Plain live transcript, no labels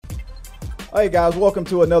Hey guys, welcome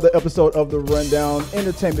to another episode of The Rundown,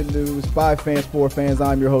 entertainment news by fans for fans.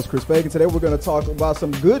 I'm your host, Chris Bacon. Today we're going to talk about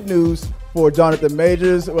some good news for Jonathan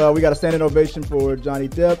Majors. Well, we got a standing ovation for Johnny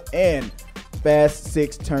Depp, and Fast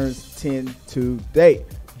 6 turns 10 today.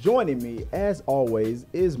 Joining me, as always,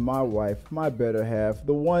 is my wife, my better half,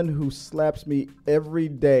 the one who slaps me every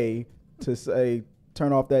day to say,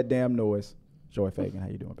 turn off that damn noise. Joy Fagan, how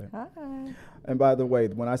you doing, babe? Hi. And by the way,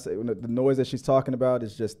 when the noise that she's talking about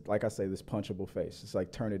is just, like I say, this punchable face. It's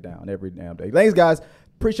like, turn it down every damn day. Thanks, guys.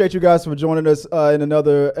 Appreciate you guys for joining us in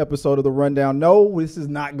another episode of The Rundown. No, this is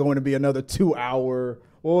not going to be another 2-hour,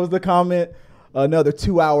 what was the comment? Another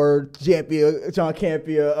 2-hour John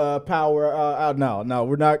Campia power. No,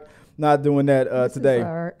 we're not doing that today. This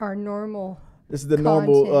is our normal. This is the content.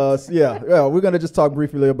 normal, yeah. We're gonna just talk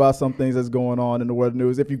briefly about some things that's going on in the world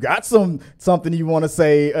news. If you got something you want to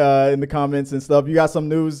say in the comments and stuff, you got some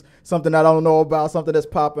news, something I don't know about, something that's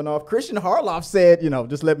popping off. Christian Harloff said,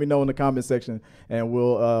 just let me know in the comment section, and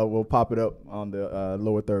we'll pop it up on the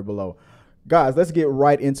lower third below. Guys, let's get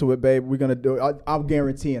right into it, babe. We're gonna do it. I'm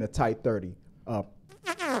guaranteeing a tight 30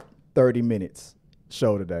 minutes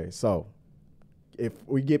show today. So if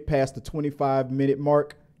we get past the 25-minute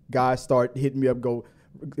mark, guys start hitting me up, go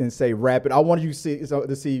and say wrap it. I want you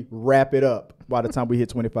to see wrap it up by the time we hit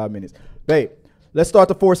 25 minutes. Babe, let's start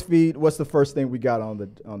the force feed. What's the first thing we got on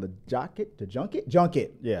the junket?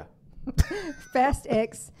 Yeah. Fast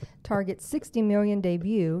X targets 60 million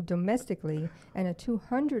debut domestically and a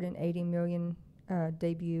 280 million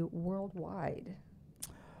debut worldwide.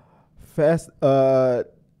 That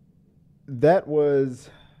was.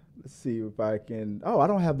 Let's see if I can. Oh, I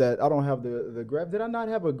don't have that. I don't have the graph. Did I not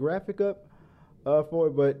have a graphic up for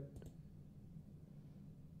it? But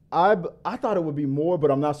I thought it would be more,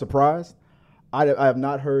 but I'm not surprised. I have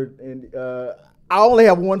not heard. And I only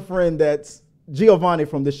have one friend that's Giovanni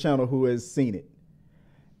from this channel who has seen it,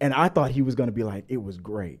 and I thought he was going to be like, it was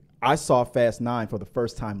great. I saw Fast 9 for the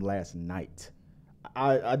first time last night.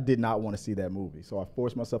 I did not want to see that movie, so I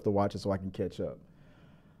forced myself to watch it so I can catch up.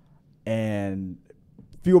 And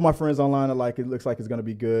few of my friends online are like, it looks like it's going to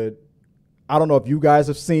be good. I don't know if you guys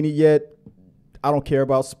have seen it yet. I don't care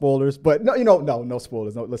about spoilers, but no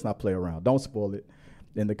spoilers. No, let's not play around. Don't spoil it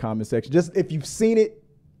in the comment section. Just if you've seen it,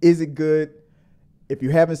 is it good? If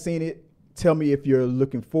you haven't seen it, tell me if you're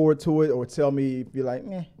looking forward to it, or tell me if you're like,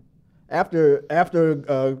 meh. After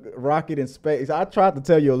Rocket in Space, I tried to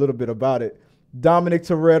tell you a little bit about it. Dominic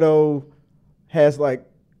Toretto has like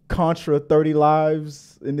Contra 30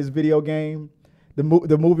 lives in this video game. The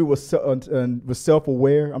movie was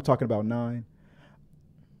self-aware. I'm talking about 9.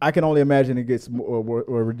 I can only imagine it gets more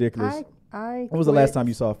ridiculous. When was the last time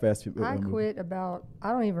you saw a Fast movie? I quit about,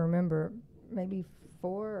 I don't even remember, maybe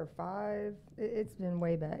 4 or 5. It's been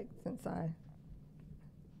way back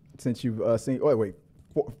since you've seen. Oh wait,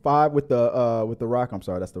 5 with the Rock. I'm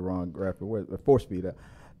sorry, that's the wrong graphic. Where the force feed?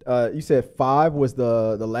 You said 5 was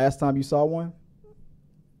the last time you saw one.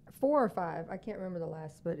 4 or 5, I can't remember the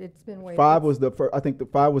last, but it's been way. 5 was the first. I think the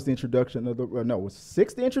 5 was the introduction of the. Was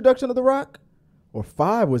 6 the introduction of the Rock, or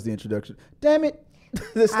 5 was the introduction? Damn it!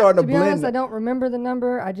 It's starting to blend. To be honest, I don't remember the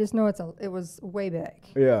number. I just know it was way back.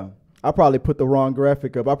 Yeah, I probably put the wrong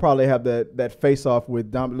graphic up. I probably have that face off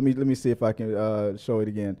with Dom. Let me see if I can show it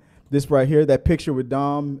again. This right here, that picture with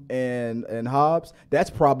Dom and Hobbs.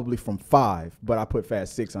 That's probably from 5, but I put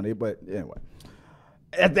Fast 6 on it. But anyway.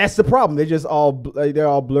 That's the problem. They're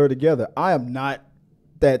all blurred together. I am not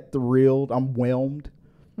that thrilled. I'm whelmed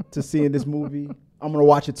to seeing this movie. I'm going to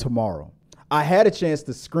watch it tomorrow. I had a chance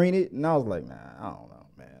to screen it, and I was like, nah, I don't know,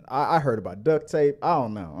 man. I heard about duct tape. I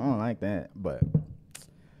don't know. I don't like that. But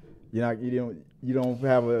you don't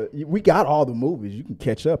have we got all the movies. You can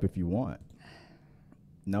catch up if you want.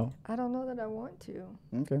 No? I don't know that I want to.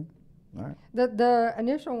 Okay. All right. The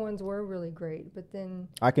initial ones were really great, but then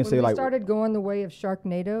when we started going the way of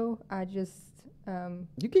Sharknado, I just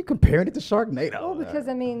you keep comparing it to Sharknado. Well, because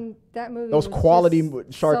that movie those was quality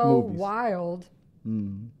just shark so movies wild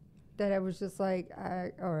that I was just like,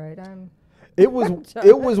 all right, It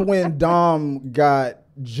was when Dom got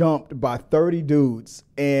jumped by 30 dudes,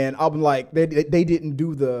 and I'm like, they didn't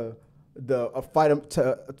do the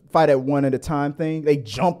fight at one at a time thing. They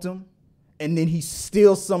jumped him. And then he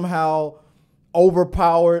still somehow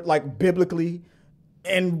overpowered, like biblically,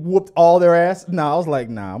 and whooped all their ass. I was like,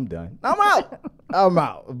 nah, I'm done. I'm out.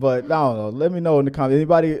 But I don't know. Let me know in the comments.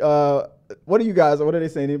 Anybody, what are they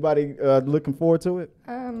saying? Anybody looking forward to it?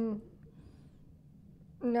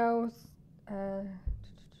 No.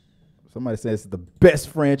 Somebody says it's the best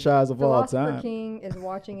franchise of all time. Philosopher King is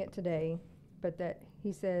watching it today, but that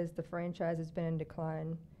he says the franchise has been in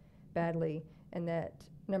decline badly. and that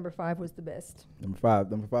number 5 was the best. Number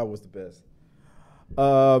five was the best.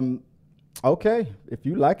 Okay, if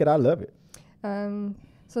you like it, I love it.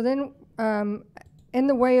 So then, in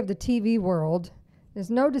the way of the TV world, there's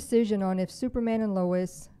no decision on if Superman and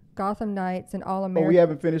Lois, Gotham Knights, and All American. Oh, we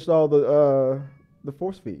haven't finished all the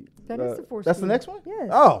force feed. That is the force That's feed. the next one? Yes.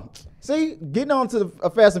 Oh, see, getting on to the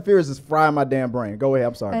Fast and Furious is frying my damn brain. Go ahead,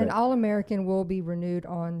 I'm sorry. And babe. All American will be renewed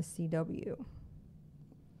on the CW.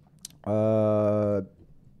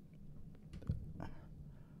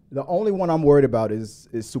 The only one I'm worried about is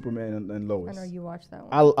Superman and Lois. I know you watched that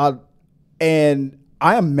one.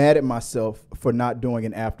 I am mad at myself for not doing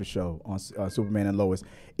an after show on Superman and Lois.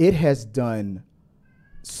 It has done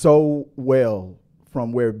so well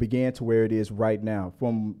from where it began to where it is right now.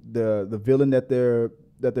 From the villain that they're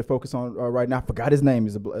focused on right now. I forgot his name.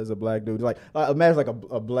 Is a black dude. Like imagine like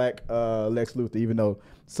a black Lex Luthor. Even though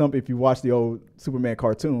if you watch the old Superman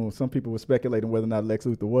cartoon, some people were speculating whether or not Lex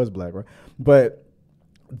Luthor was black, right? But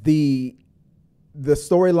the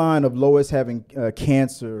storyline of Lois having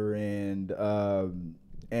cancer and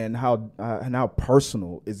how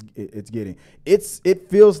personal it's getting. It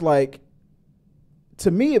feels like, to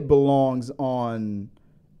me, it belongs on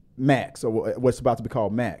Max, or what's about to be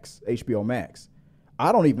called Max, HBO Max.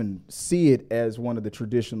 I don't even see it as one of the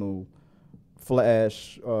traditional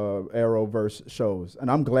Flash, Arrowverse shows, and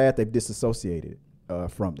I'm glad they've disassociated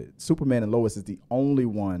from it. Superman and Lois is the only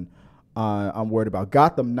one I'm worried about.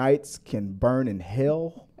 Gotham Knights can burn in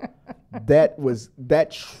hell.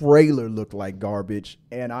 That trailer looked like garbage,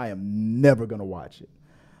 and I am never gonna watch it.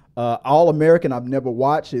 All American, I've never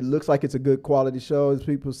watched. It looks like it's a good quality show.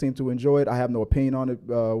 People seem to enjoy it. I have no opinion on it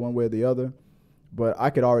one way or the other, but I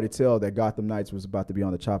could already tell that Gotham Knights was about to be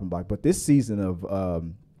on the chopping block. But this season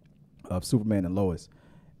of Superman and Lois,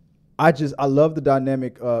 I love the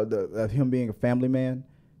dynamic of him being a family man,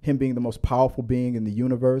 him being the most powerful being in the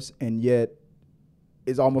universe, and yet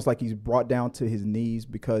it's almost like he's brought down to his knees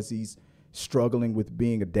because he's struggling with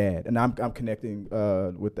being a dad. And I'm connecting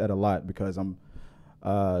with that a lot because I'm,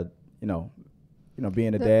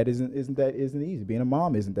 being a dad isn't easy. Being a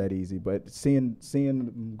mom isn't that easy. But seeing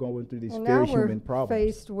them going through these very human problems. Now we're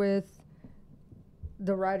faced with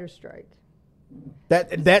the writer's strike.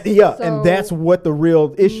 And So that's what the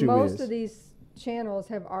real issue is. Most of these channels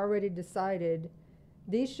have already decided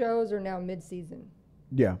these shows are now mid-season.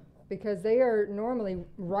 Yeah. Because they are normally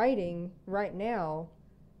writing right now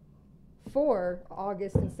for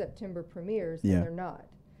August and September premieres, and they're not.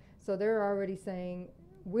 So they're already saying,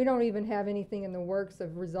 we don't even have anything in the works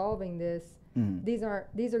of resolving this. Mm-hmm. These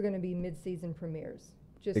are going to be mid-season premieres.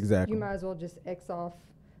 Exactly. You might as well just X off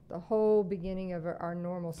the whole beginning of our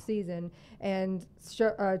normal season. And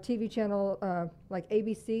TV channel like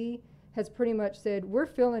ABC has pretty much said, we're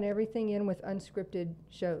filling everything in with unscripted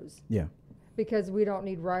shows. Yeah. Because we don't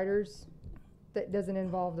need writers. That doesn't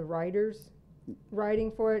involve the writers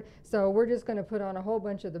writing for it. So we're just going to put on a whole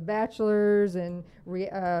bunch of The Bachelors and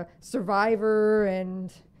Survivor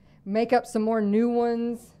and make up some more new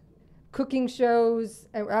ones, cooking shows.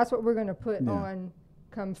 And that's what we're going to put on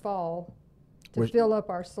come fall to fill up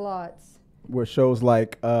our slots. Where shows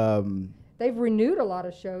like... they've renewed a lot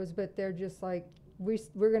of shows, but they're just like,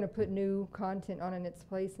 we're going to put new content on in its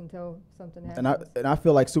place until something happens. And I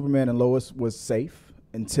feel like Superman and Lois was safe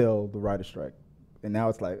until the writer's strike. And now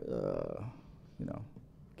it's like,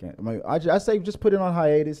 can't. I say just put it on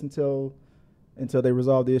hiatus until they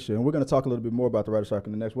resolve the issue. And we're going to talk a little bit more about the writer's strike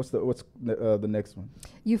in the next. What's the next one?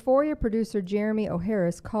 Euphoria producer Jeremy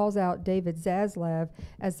O'Harris calls out David Zaslav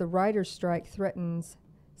as the writer's strike threatens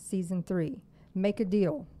season 3. Make a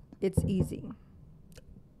deal. It's easy.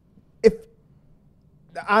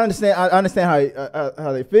 I understand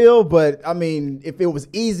how they feel, but I mean, if it was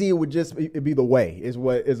easy, it would just be the way. Is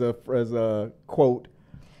a quote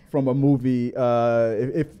from a movie. How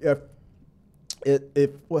did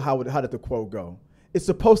the quote go? It's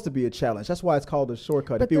supposed to be a challenge. That's why it's called a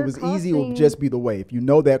shortcut. But if it was easy, it would just be the way. If you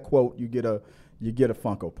know that quote, you get a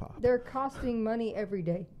Funko Pop. They're costing money every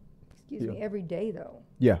day. Every day though.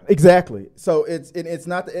 Yeah, exactly. So it's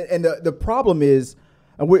not, and the problem is.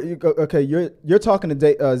 You're talking to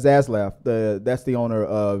Zaslav, that's the owner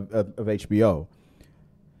of HBO.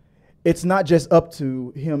 It's not just up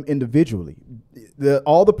to him individually.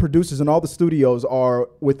 All the producers and all the studios are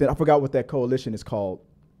within. I forgot what that coalition is called,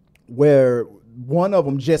 where one of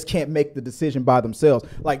them just can't make the decision by themselves.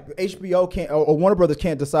 Like HBO can't, or Warner Brothers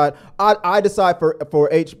can't decide. I decide for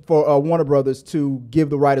Warner Brothers to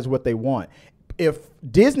give the writers what they want. If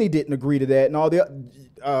Disney didn't agree to that, and all the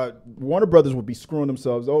Warner Brothers would be screwing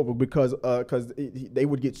themselves over because they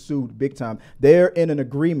would get sued big time. They're in an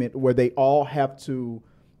agreement where they all have to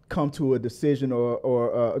come to a decision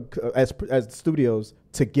or as studios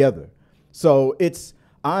together. So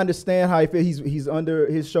I understand how he feels. He's under,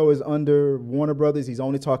 his show is under Warner Brothers. He's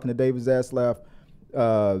only talking to David Zaslav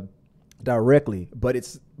directly, but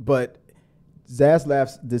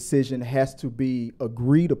Zaslav's decision has to be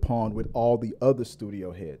agreed upon with all the other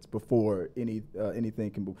studio heads before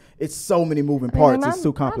anything can move. It's so many moving parts. It's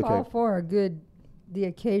too complicated. I'm all for the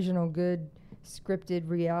occasional good scripted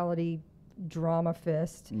reality drama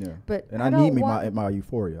fest. Yeah, but I need my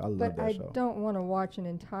Euphoria. I love that show. But I don't want to watch an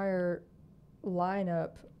entire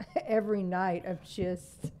lineup every night of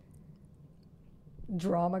just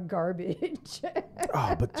drama garbage.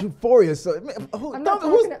 But Euphoria. So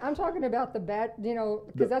I'm talking about the bad,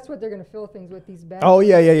 because that's what they're going to fill things with, these bad. Oh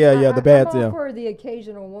yeah. The bad. I'm all for the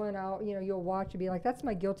occasional one. You'll watch and be like, that's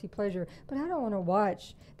my guilty pleasure. But I don't want to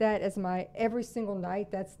watch that as my every single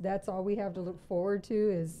night. That's all we have to look forward to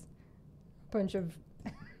is a bunch of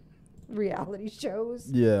reality shows.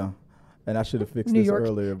 Yeah, and I should have fixed this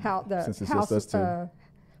earlier. Since it's just us two.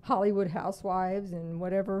 Hollywood Housewives and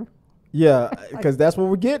whatever. Yeah, because that's what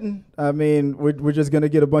we're getting. I mean, we're just going to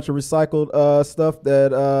get a bunch of recycled stuff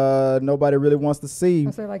that nobody really wants to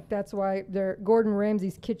see. So that's why Gordon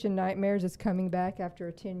Ramsay's Kitchen Nightmares is coming back after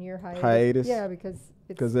a 10-year hiatus. Yeah,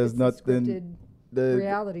 because there's nothing, a scripted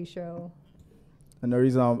reality show. And the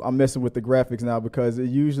reason I'm messing with the graphics now, because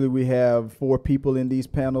usually we have 4 people in these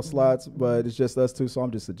panel slots, but it's just us 2, so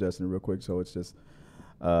I'm just adjusting it real quick, so it's just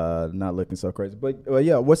not looking so crazy. But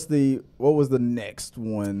yeah, what was the next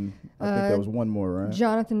one? I think there was one more, right?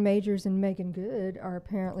 Jonathan Majors and Megan Good are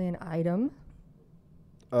apparently an item.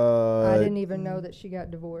 I didn't even know that she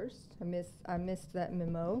got divorced. I missed that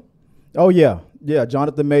memo. Oh yeah.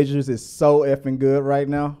 Jonathan Majors is so effing good right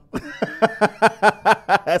now.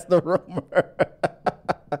 That's the rumor.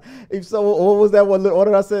 So what was that one? What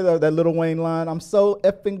did I say? That Lil Wayne line? I'm so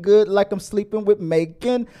effing good, like I'm sleeping with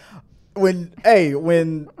Megan. When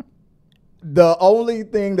the only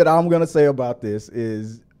thing that I'm gonna say about this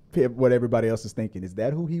is what everybody else is thinking. Is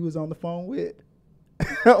that who he was on the phone with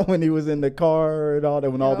when he was in the car and all that?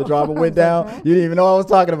 When all the drama went down, you didn't even know what I was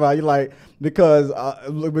talking about. You're like, because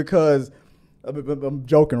I'm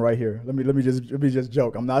joking right here. Let me just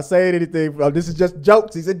joke. I'm not saying anything. This is just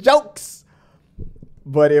jokes. He said jokes.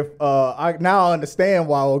 But if I now understand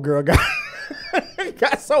why old girl got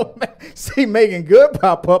so mad. See Megan Good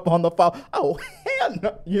pop up on the phone. Oh hell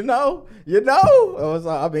no. You know.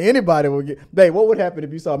 I mean, anybody would get. Babe, what would happen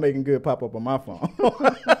if you saw Megan Good pop up on my phone?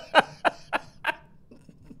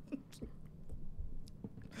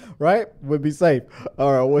 Right? Would be safe.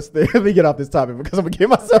 All right. Let me get off this topic because I'm gonna get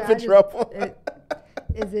myself in trouble.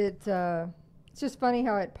 It's just funny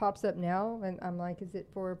how it pops up now, and I'm like, is it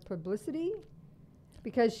for publicity?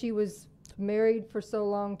 Because she was married for so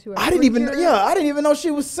long to a I didn't even know she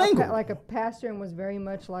was single. Like a pastor, and was very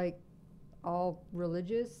much like all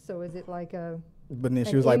religious. So is it like a? But then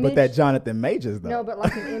she was like, but that Jonathan Majors though. No, but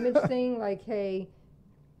like an image thing, like, hey,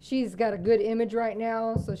 she's got a good image right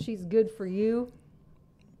now, so she's good for you.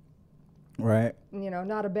 Right.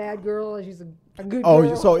 Not a bad girl. She's a good girl.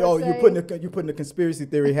 You're putting the conspiracy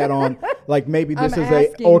theory hat on, like maybe this is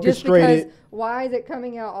a orchestrated. Why is it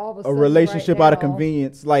coming out all of a sudden? A relationship out of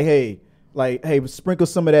convenience. Like, hey, sprinkle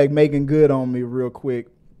some of that Megan Good on me real quick.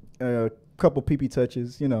 Couple pee-pee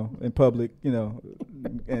touches, in public,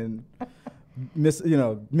 and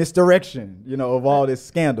misdirection, of all this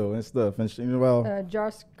scandal and stuff. And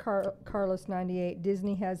Josh Carlos 98,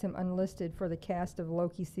 Disney has him unlisted for the cast of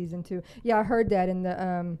Loki season 2. Yeah, I heard that in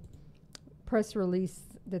the press release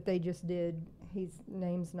that they just did. His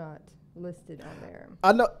name's not listed on there.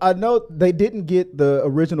 I know they didn't get the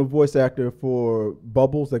original voice actor for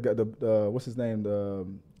Bubbles. They got the what's his name?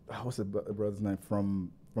 What's the brother's name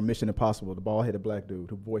from Mission Impossible? The bald-headed black dude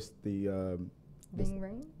who voiced the Ving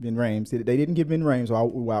Rhames. They didn't get Ving Rhames, so I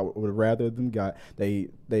would have rather them got.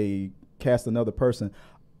 They cast another person.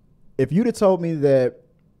 If you'd have told me that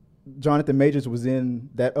Jonathan Majors was in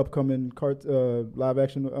that upcoming live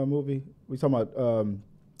action movie, we talking about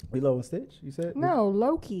Lilo and Stitch, you said? No,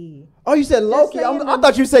 Loki. Oh, you said Loki. I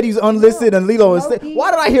thought you said he's unlisted and Lilo and Stitch. Why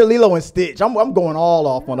did I hear Lilo and Stitch? I'm going all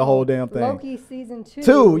off on the whole damn thing. Loki season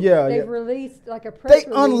 2. They've released like a press release.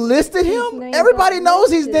 They unlisted him? Everybody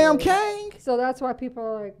knows he's damn Kang. So that's why people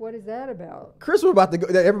are like, what is that about? Chris was about to go.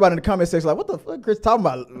 Everybody in the comment section like, what the fuck Chris talking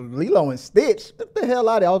about? Lilo and Stitch? Get the hell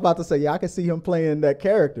out of there. I was about to say, yeah, I can see him playing that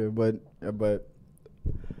character, but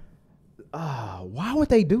why would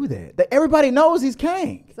they do that? Everybody knows he's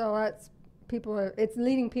Kang. So that's it's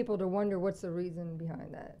leading people to wonder what's the reason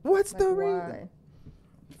behind that. What's the reason?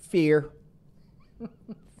 Fear.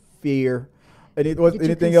 Fear.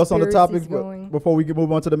 Anything else on the topic going. before we can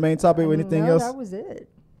move on to the main topic? Anything no, else? That was it.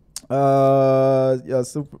 Yeah,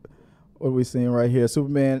 what are we seeing right here?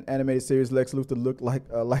 Superman animated series Lex Luthor looked like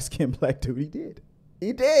a light-skinned black dude.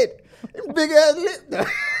 He did. Big ass lip.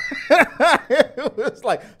 It was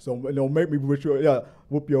like, so don't make me whoop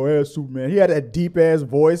your ass, Superman. He had that deep ass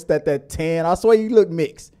voice, that tan. I swear he looked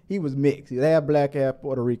mixed. He was mixed. He had black, half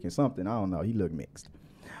Puerto Rican, something. I don't know. He looked mixed.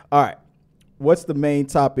 All right. What's the main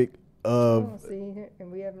topic of? See,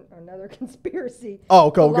 and we have another conspiracy. Oh,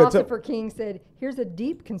 okay. Philosopher King said, "Here's a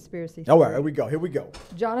deep conspiracy theory. All right, here we go.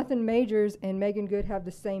 Jonathan Majors and Megan Good have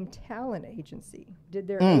the same talent agency. Did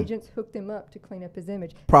their agents hook them up to clean up his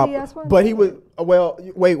image?" Probably. But he was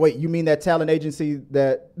wait. You mean that talent agency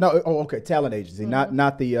that? No. Oh, okay. Talent agency,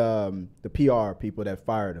 not the PR people that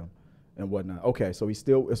fired him and whatnot. Okay, so he's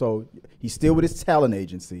still with his talent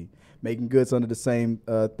agency, making goods under the same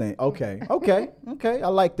thing. Okay. I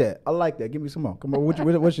like that. Give me some more. Come on. What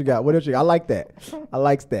you got? What else you got? I like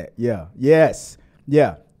that. Yeah. Yes.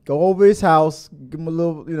 Yeah. Go over his house. Give him a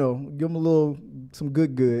little, some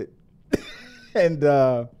good. And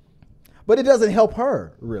but it doesn't help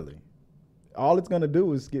her really. All it's gonna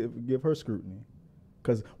do is give her scrutiny.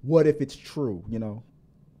 Because what if it's true?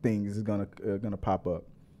 Things is gonna pop up.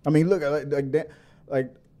 I mean, look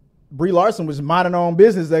like Brie Larson was minding her own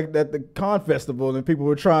business at the con festival, and people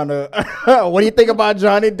were trying to, what do you think about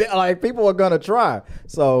Johnny Depp? Like, people are going to try.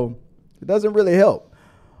 So it doesn't really help.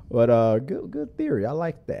 But good theory. I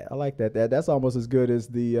like that. That's almost as good as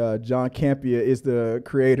the John Campea is the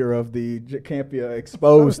creator of the Campea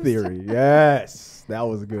exposed theory. Yes, that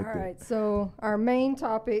was a good thing. All right, so our main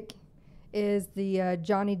topic is the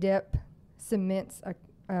Johnny Depp cements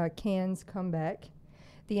Cannes comeback.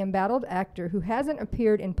 The embattled actor, who hasn't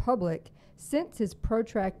appeared in public since his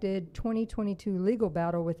protracted 2022 legal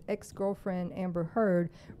battle with ex-girlfriend Amber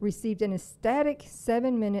Heard, received an ecstatic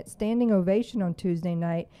 7-minute standing ovation on Tuesday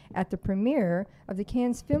night at the premiere of the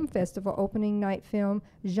Cannes Film Festival opening night film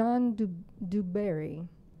Jean du Barry.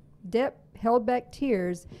 Depp held back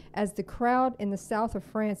tears as the crowd in the south of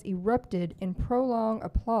France erupted in prolonged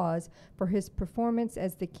applause for his performance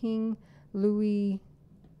as the King Louis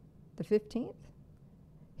XV.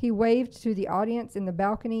 He waved to the audience in the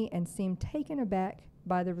balcony and seemed taken aback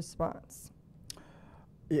by the response.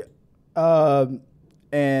 Yeah,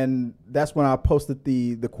 and that's when I posted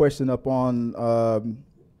the question up on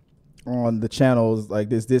the channels.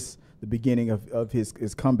 Like, is this the beginning of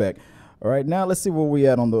his comeback? All right, now let's see where we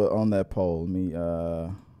at on that poll.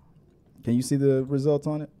 Can you see the results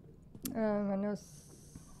on it? I know.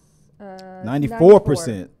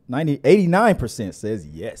 94%, 89% says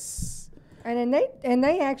yes. And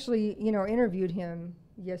they actually, interviewed him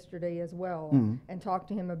yesterday as well, and talked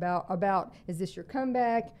to him about is this your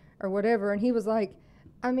comeback or whatever, and he was like,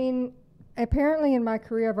 I mean, apparently in my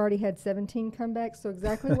career I've already had 17 comebacks, so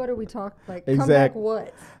exactly what are we talking like? Comeback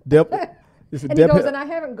what? Depp, and he goes, and I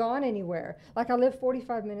haven't gone anywhere. Like, I live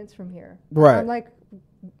 45 minutes from here. Right. I'm like,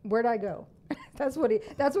 where'd I go? That's what he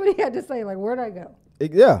had to say. Like, where'd I go?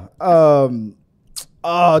 Yeah.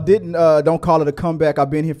 Don't call it a comeback. I've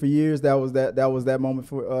been here for years. That was that moment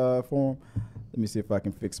for him. Let me see if I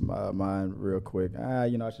can fix my mind real quick. I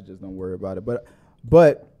should just don't worry about it.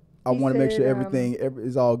 But I want to make sure everything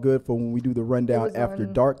is all good for when we do the rundown after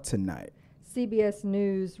dark tonight. CBS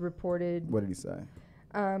News reported. What did he say?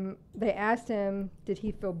 They asked him, did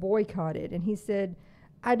he feel boycotted? And he said,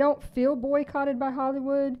 I don't feel boycotted by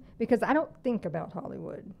Hollywood because I don't think about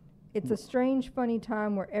Hollywood. It's a strange, funny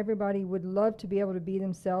time where everybody would love to be able to be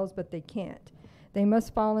themselves, but they can't. They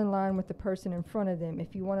must fall in line with the person in front of them.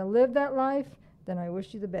 If you want to live that life, then I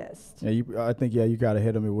wish you the best. Yeah, I think you got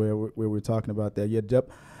ahead of me where we're talking about that. Yeah,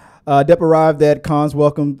 Depp arrived at Cannes,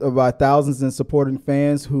 welcomed by thousands and supporting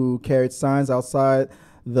fans who carried signs outside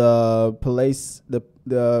the Palais,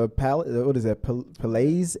 what is that,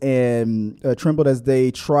 Palais, and trembled as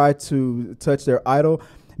they tried to touch their idol.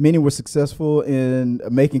 Many were successful in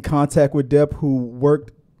making contact with Depp, who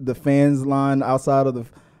worked the fans line outside of the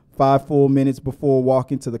 5 full minutes before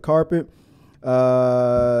walking to the carpet.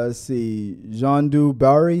 Let's see, Jean du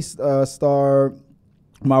Barry star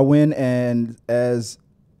Marwin, and as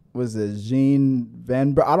was it Jean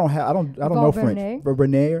Van? I don't know French.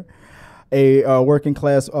 Bernier, a working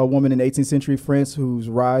class woman in 18th century France whose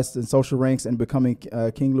rise in social ranks and becoming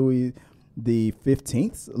King Louis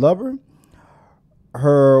XV's lover.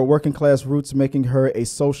 Her working class roots making her a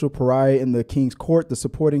social pariah in the king's court. The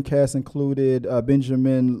supporting cast included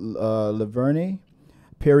Benjamin Laverne,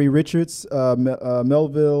 Perry Richards,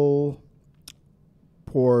 Melville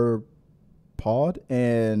Pourpaud,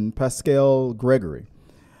 and Pascal Gregory.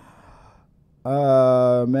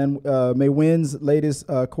 May Wynn's latest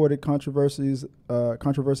courted controversies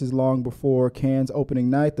long before Cannes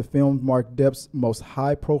opening night. The film marked Depp's most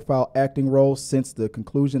high-profile acting role since the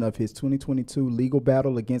conclusion of his 2022 legal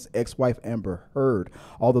battle against ex-wife Amber Heard.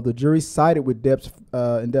 Although the jury sided with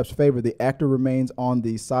in Depp's favor, the actor remains on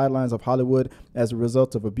the sidelines of Hollywood as a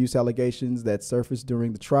result of abuse allegations that surfaced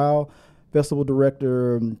during the trial. Festival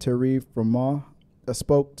director Thierry Frémaux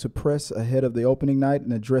spoke to press ahead of the opening night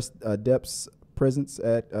and addressed Depp's presence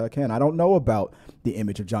at Cannes. I don't know about the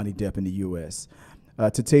image of Johnny Depp in the U.S.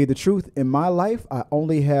 To tell you the truth, in my life, I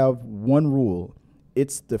only have one rule.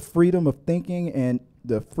 It's the freedom of thinking and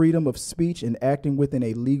the freedom of speech and acting within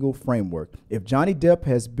a legal framework. If Johnny Depp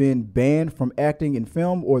has been banned from acting in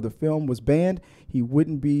film or the film was banned, he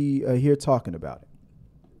wouldn't be here talking about it.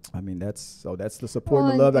 I mean, that's the support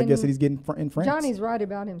and the love, I guess, that he's getting in France. Johnny's right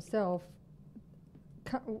about himself.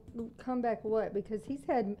 Come back what? Because he's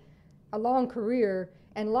had a long career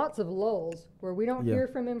and lots of lulls where we don't hear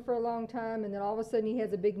from him for a long time, and then all of a sudden he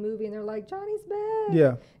has a big movie and they're like, Johnny's back.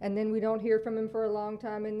 Yeah. And then we don't hear from him for a long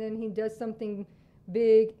time, and then he does something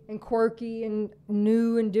big and quirky and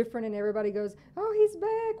new and different, and everybody goes, oh, he's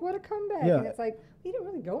back, what a comeback. Yeah. And it's like, he didn't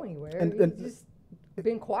really go anywhere. And he's just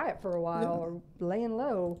been quiet for a while or laying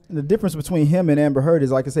low. And the difference between him and Amber Heard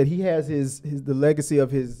is, like I said, he has the legacy of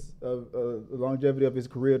his longevity of his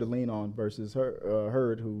career to lean on versus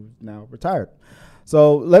Heard, who's now retired.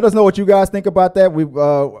 So let us know what you guys think about that.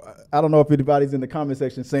 I don't know if anybody's in the comment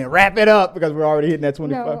section saying wrap it up because we're already hitting that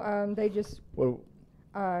 25. No, they just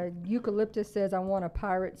Eucalyptus says I want a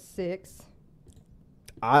Pirate 6.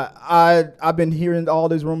 I've been hearing all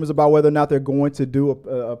these rumors about whether or not they're going to do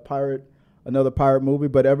another pirate movie,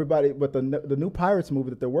 but the new Pirates movie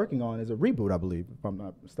that they're working on is a reboot, I believe, if I'm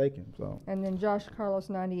not mistaken. So. And then Josh Carlos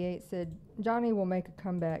 98 said Johnny will make a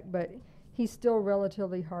comeback, but he's still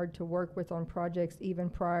relatively hard to work with on projects even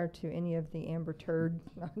prior to any of the Amber Turd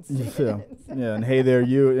nonsense. Yeah, and hey there,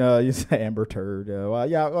 you say Amber Turd.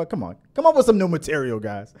 Come on with some new material,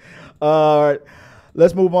 guys. All right,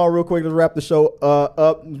 let's move on real quick. Let's wrap the show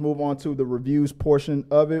up. Let's move on to the reviews portion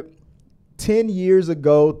of it. 10 years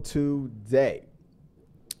ago today.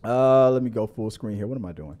 Let me go full screen here. What am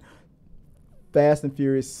I doing? Fast and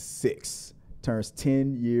Furious 6 turns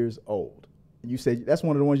 10 years old. You said that's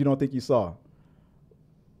one of the ones you don't think you saw.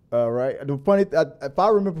 Right? If I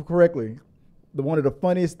remember correctly, one of the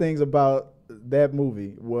funniest things about that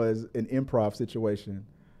movie was an improv situation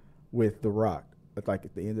with The Rock. It's like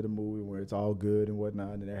at the end of the movie where it's all good and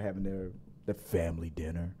whatnot, and they're having their family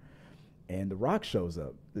dinner. And The Rock shows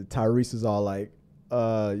up. Tyrese is all like, you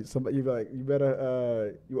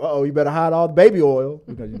better hide all the baby oil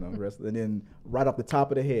because and then right off the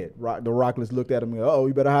top of the head, The Rock just looked at him and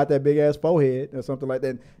you better hide that big ass forehead or something like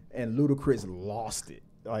that. And Ludacris lost it.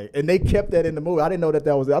 And they kept that in the movie. I didn't know that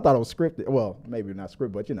was. I thought it was scripted. Well, maybe not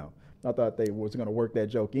scripted, but I thought they was going to work that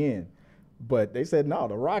joke in. But they said, no,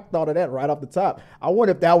 The Rock thought of that right off the top. I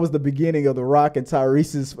wonder if that was the beginning of The Rock and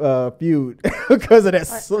Tyrese's feud because of that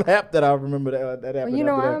slap that I remember that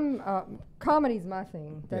happened. Comedy's my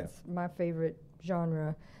thing. That's my favorite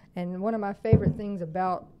genre. And one of my favorite things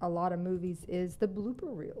about a lot of movies is the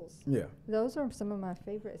blooper reels. Yeah. Those are some of my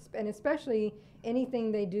favorites. And especially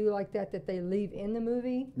anything they do like that they leave in the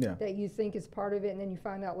movie that you think is part of it, and then you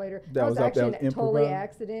find out later that was actually a totally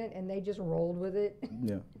accident, and they just rolled with it.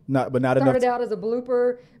 Yeah. Started out as a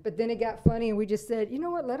blooper, but then it got funny, and we just said, you know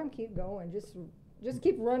what, let them keep going. Just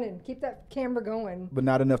keep running. Keep that camera going. But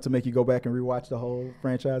not enough to make you go back and rewatch the whole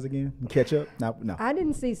franchise again and catch up? No. I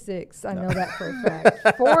didn't see 6. I know that for a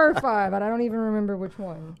fact. 4 or 5, but I don't even remember which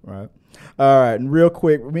one. Right. All right. And real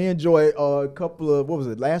quick, we enjoyed a couple of,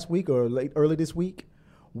 last week or early this week?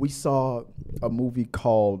 We saw a movie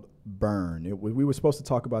called Burn. We were supposed to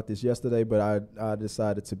talk about this yesterday, but I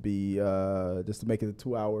decided to be, just to make it a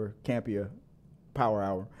 2-hour Campia power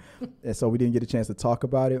hour. And so we didn't get a chance to talk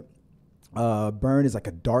about it. Burn is like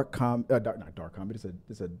a not dark comedy.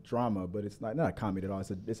 It's a drama, but it's not a comedy at all.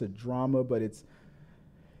 It's a drama, but it's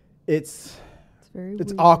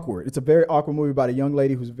awkward. It's a very awkward movie about a young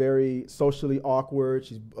lady who's very socially awkward.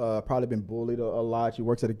 She's probably been bullied a lot. She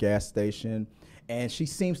works at a gas station, and she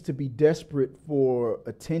seems to be desperate for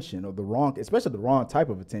attention, or especially the wrong type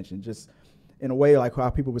of attention. Just in a way like how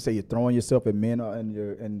people would say you're throwing yourself at men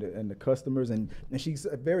and the customers, and she's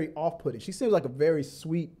very off-putting. She seems like a very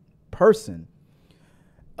sweet person.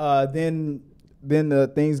 Then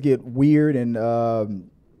things get weird, and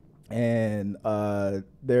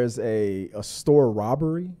there's a store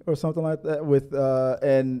robbery or something like that with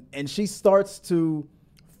and she starts to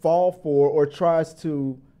fall for or tries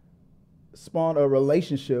to spawn a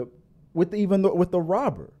relationship with the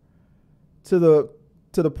robber. to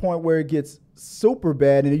the point where it gets super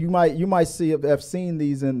bad, and you might see, I've seen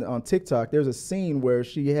these on TikTok. There's a scene where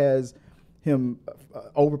she has him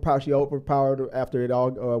overpowered. She overpowered after it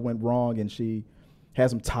all went wrong, and she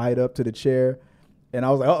has him tied up to the chair. And I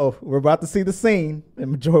was like, uh-oh, we're about to see the scene.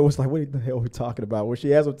 And Joy was like, what the hell are we talking about? Where she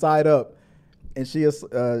has him tied up, and she is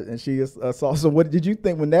assaulted. So what did you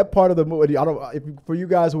think when that part of the movie? For you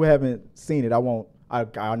guys who haven't seen it, I won't.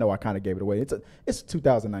 I know I kind of gave it away. It's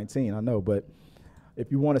 2019, I know, but if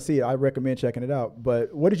you want to see it, I recommend checking it out.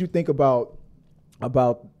 But what did you think about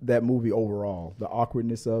that movie overall? The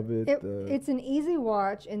awkwardness of it. It's an easy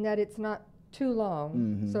watch in that it's not too long,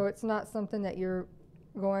 Mm-hmm. so it's not something that you're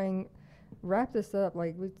going wrap this up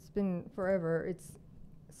like it's been forever. It's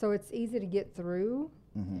easy to get through,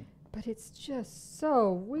 Mm-hmm. but it's just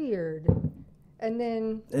so weird. And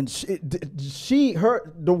then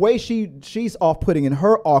the way she's off-putting in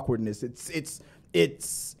her awkwardness, it's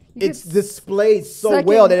displayed so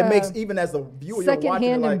well that it makes, even as the viewer, you're watching it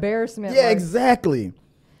secondhand like, embarrassment. yeah, exactly.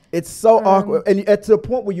 It's so awkward, and to the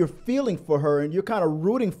point where you're feeling for her and you're kind of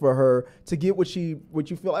rooting for her to get what you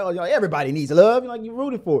feel like. Oh, everybody needs love, like you're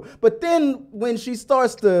rooting for her. But then when she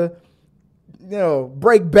starts to,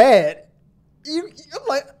 break bad, I'm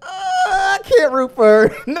like, I can't root for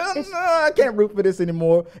her. No, I can't root for this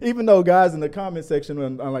anymore. Even though guys in the comment section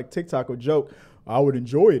on like TikTok will joke, I would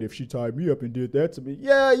enjoy it if she tied me up and did that to me.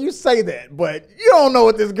 Yeah, you say that, but you don't know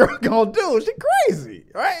what this girl gonna do. She crazy,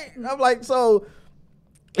 right? I'm like, so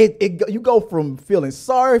you go from feeling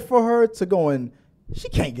sorry for her to going, she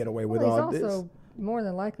can't get away with all this. He's also more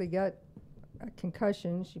than likely got a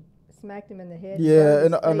concussion. She smacked him in the head. Yeah,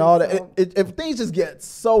 and all that. If things just get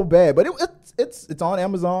so bad, but it's on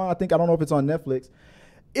Amazon. I don't know if it's on Netflix.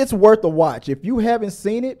 It's worth a watch. If you haven't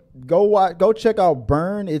seen it, go check out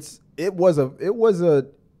Burn. It was a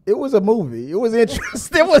movie. It was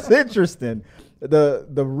interesting. It was interesting.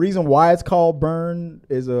 The reason why it's called Burn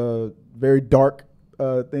is a very dark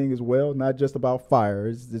thing as well. Not just about fire.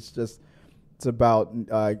 It's about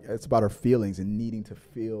her feelings and needing to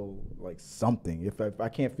feel like something. If I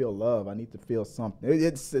can't feel love, I need to feel something.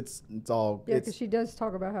 It's all. Yeah, because she does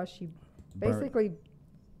talk about how she basically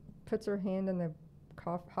puts her hand in the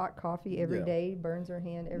hot coffee every day, burns her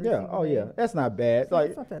hand every single day. Yeah, that's not bad. It's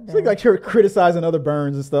not that bad. It's like you're criticizing other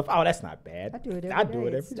burns and stuff. Oh, that's not bad. I do it every day. I do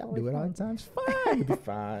it all the time. It's fine. It'll be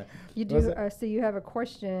fine. You do. So you have a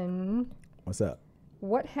question. What's up?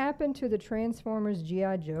 What happened to the Transformers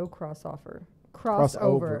G.I. Joe crossover,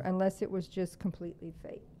 unless it was just completely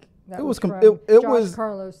fake? That was Josh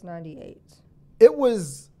Carlos 98. It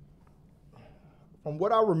was, from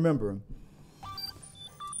what I remember,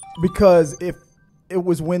 because if it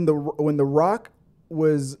was when the Rock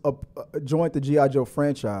was joined the G.I. Joe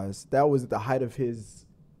franchise, that was at the height of his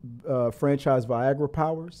franchise Viagra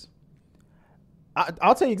powers.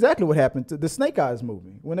 I'll tell you exactly what happened to the Snake Eyes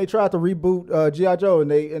movie when they tried to reboot G.I. Joe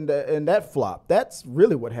and that flopped. That's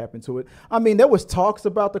really what happened to it. I mean, there was talks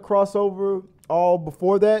about the crossover all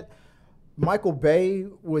before that. Michael Bay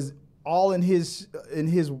was all in his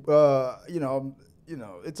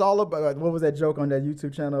it's all about, what was that joke on that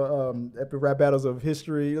YouTube channel, Epic Rap Battles of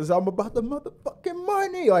History? It was all about the motherfucking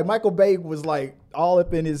money. Like Michael Bay was like all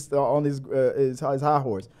up in his high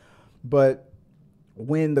horse, but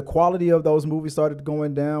when the quality of those movies started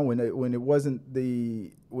going down, when it was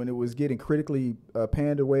getting critically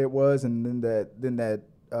panned the way it was, and then that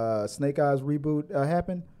Snake Eyes reboot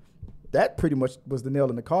happened, that pretty much was the nail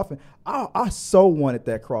in the coffin. I so wanted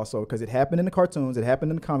that crossover because it happened in the cartoons, it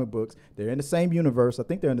happened in the comic books. They're in the same universe. I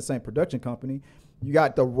think they're in the same production company. You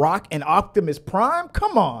got The Rock and Optimus Prime.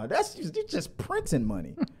 Come on, you're just printing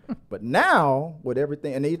money. But now with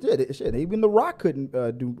everything, and they did it. Shit, even The Rock couldn't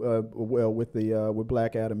do well with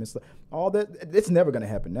Black Adam and stuff. All that, it's never going to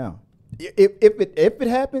happen now. If it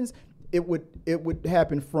happens, it would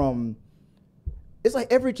happen from. It's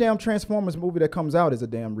like every damn Transformers movie that comes out is a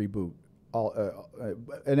damn reboot.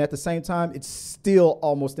 And at the same time, it's still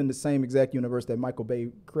almost in the same exact universe that Michael Bay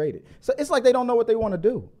created. So it's like they don't know what they want to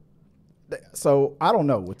do. So I don't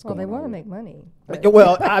know what's going on. Well, they want to make money.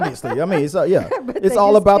 Well, obviously. I mean, it's it's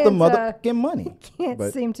all about the motherfucking money. Can't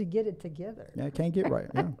seem to get it together. Yeah, can't get right.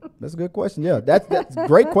 Yeah, that's a good question. Yeah, that's a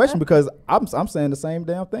great question because I'm saying the same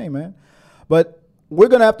damn thing, man. But we're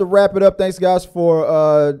gonna have to wrap it up. Thanks, guys,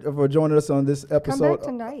 for joining us on this episode. Come back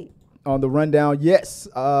tonight. On the rundown, yes.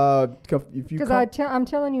 Because I'm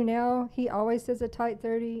telling you now, he always says a tight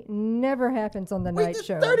 30. Never happens on the night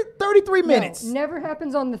show. 33 minutes. No, never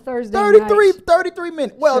happens on the Thursday night. 33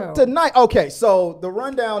 minutes. Well, tonight, okay, so the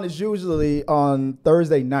rundown is usually on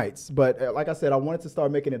Thursday nights. But like I said, I wanted to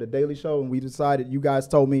start making it a daily show, and we decided, you guys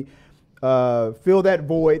told me, fill that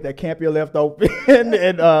void that can't be left open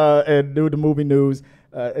and do the movie news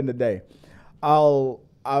in the day. I'm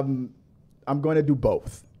going to do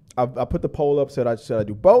both. I put the poll up, should I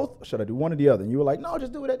do both? Should I do one or the other? And you were like, no,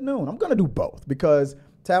 just do it at noon. I'm going to do both because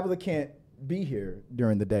Tabitha can't be here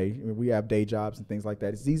during the day. I mean, we have day jobs and things like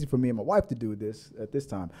that. It's easy for me and my wife to do this at this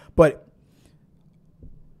time. But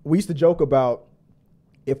we used to joke about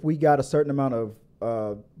if we got a certain amount of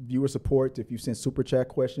viewer support, if you send super chat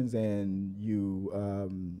questions and you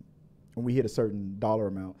when we hit a certain dollar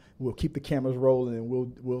amount, we'll keep the cameras rolling and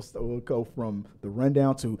we'll go from the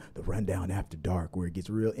rundown to the rundown after dark, where it gets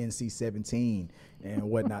real NC-17 and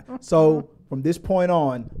whatnot. So from this point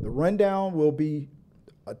on, the rundown will be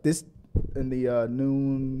this in the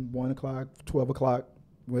noon, 1 o'clock, 12 o'clock,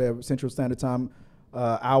 whatever Central Standard Time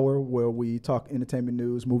hour, where we talk entertainment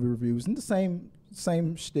news, movie reviews, and the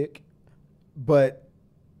same shtick. But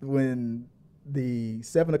when the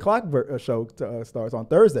 7 o'clock show starts on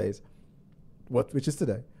Thursdays, which is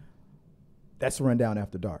today, that's Rundown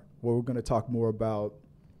After Dark, where we're going to talk more about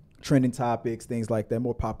trending topics, things like that,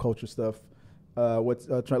 more pop culture stuff.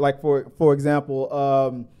 Like for example,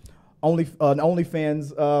 an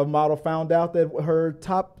OnlyFans model found out that her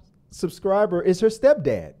top subscriber is her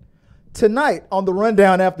stepdad. Tonight on the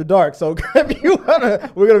Rundown After Dark. So if you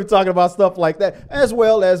wanna, we're going to be talking about stuff like that, as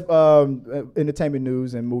well as entertainment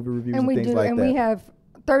news and movie reviews and things like that. And we have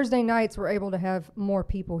Thursday nights, we're able to have more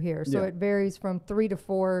people here. So it varies from 3 to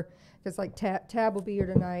 4. It's like Tab will be here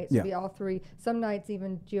tonight. So it'll be all 3. Some nights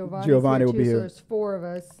even Giovanni will be here. So there's 4 of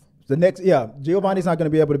us. The next, Giovanni's not going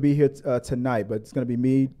to be able to be here tonight, but it's going to be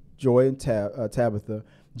me, Joy, and Tabitha.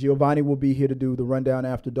 Giovanni will be here to do the Rundown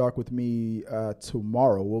After Dark with me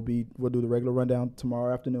tomorrow. We'll do the regular rundown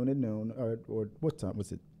tomorrow afternoon at noon, or what time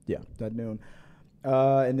was it? Yeah, at noon.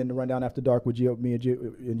 And then the Rundown After Dark with me and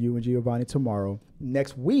you and Giovanni tomorrow.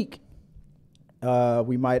 Next week,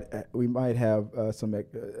 we might have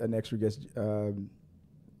an extra guest on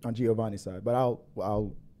Giovanni's side, but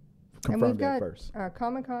I'll confirm that first. And we've got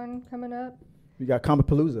Comic-Con coming up. We got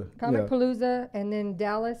Comic-Palooza. Comic-Palooza, and then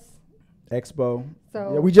Dallas Expo.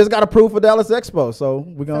 So we just got approved for Dallas Expo, so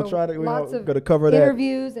we're gonna try to gonna cover that.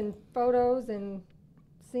 Interviews and photos and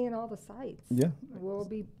seeing all the sites. Yeah, we'll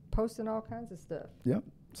be posting all kinds of stuff. Yeah,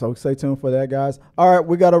 so stay tuned for that, guys. All right,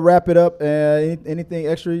 we gotta wrap it up. Anything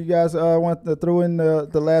extra you guys want to throw in the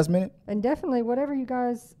last minute? And definitely, whatever you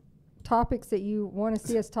guys topics that you want to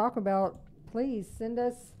see us talk about, please send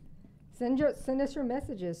us your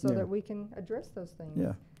messages so that we can address those things.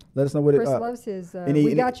 Yeah. Let us know what Chris loves his.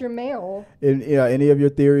 We got your mail. Any of your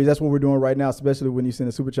theories? That's what we're doing right now, especially when you send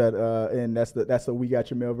a super chat. And that's the We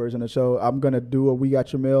Got Your Mail version of the show. I'm gonna do a We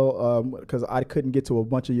Got Your Mail because I couldn't get to a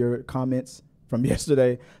bunch of your comments from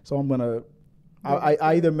yesterday. So I'm gonna. I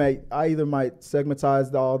either might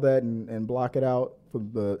segmentize all that and block it out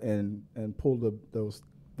and pull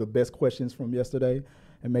the best questions from yesterday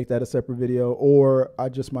and make that a separate video, or we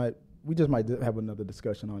just might have another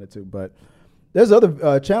discussion on it too, but. There's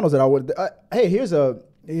other channels that I would. Hey, here's a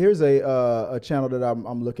channel that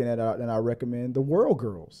I'm looking at and I recommend. The World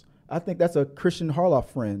Girls. I think that's a Christian Harloff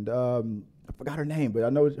friend. I forgot her name, but I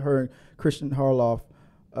know her and Christian Harloff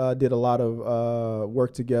did a lot of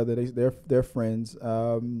work together. They're friends.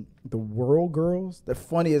 The World Girls. They're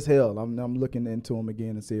funny as hell. I'm looking into them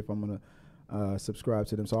again and see if I'm gonna subscribe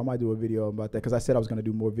to them. So I might do a video about that because I said I was going to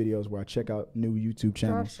do more videos where I check out new YouTube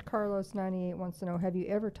channels. Josh Carlos 98 wants to know, have you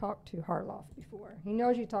ever talked to Harloff before? He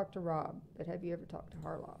knows you talked to Rob, but have you ever talked to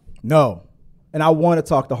Harloff? No. And I want to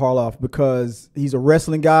talk to Harloff because he's a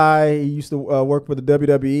wrestling guy. He used to work for the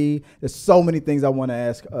WWE. There's so many things I want to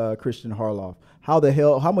ask Christian Harloff. How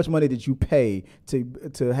much money did you pay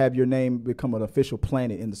to have your name become an official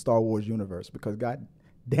planet in the Star Wars universe? Because God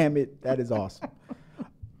damn it, that is awesome.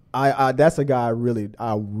 That's a guy I really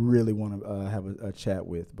want to have a chat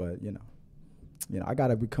with, but I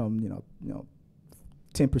gotta become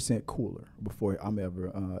 10% cooler before I'm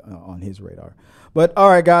ever on his radar. But all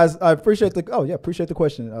right, guys, I appreciate the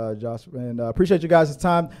question, Josh, and appreciate you guys'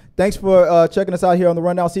 time. Thanks for checking us out here on the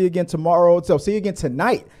Rundown. See you again tomorrow. So see you again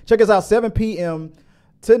tonight. Check us out 7 p.m.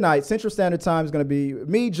 tonight. Central Standard Time is going to be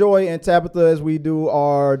me, Joy, and Tabitha as we do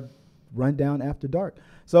our Rundown After Dark.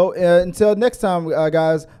 So until next time,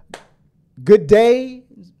 guys, good day.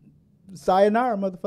 Sayonara, motherfucker.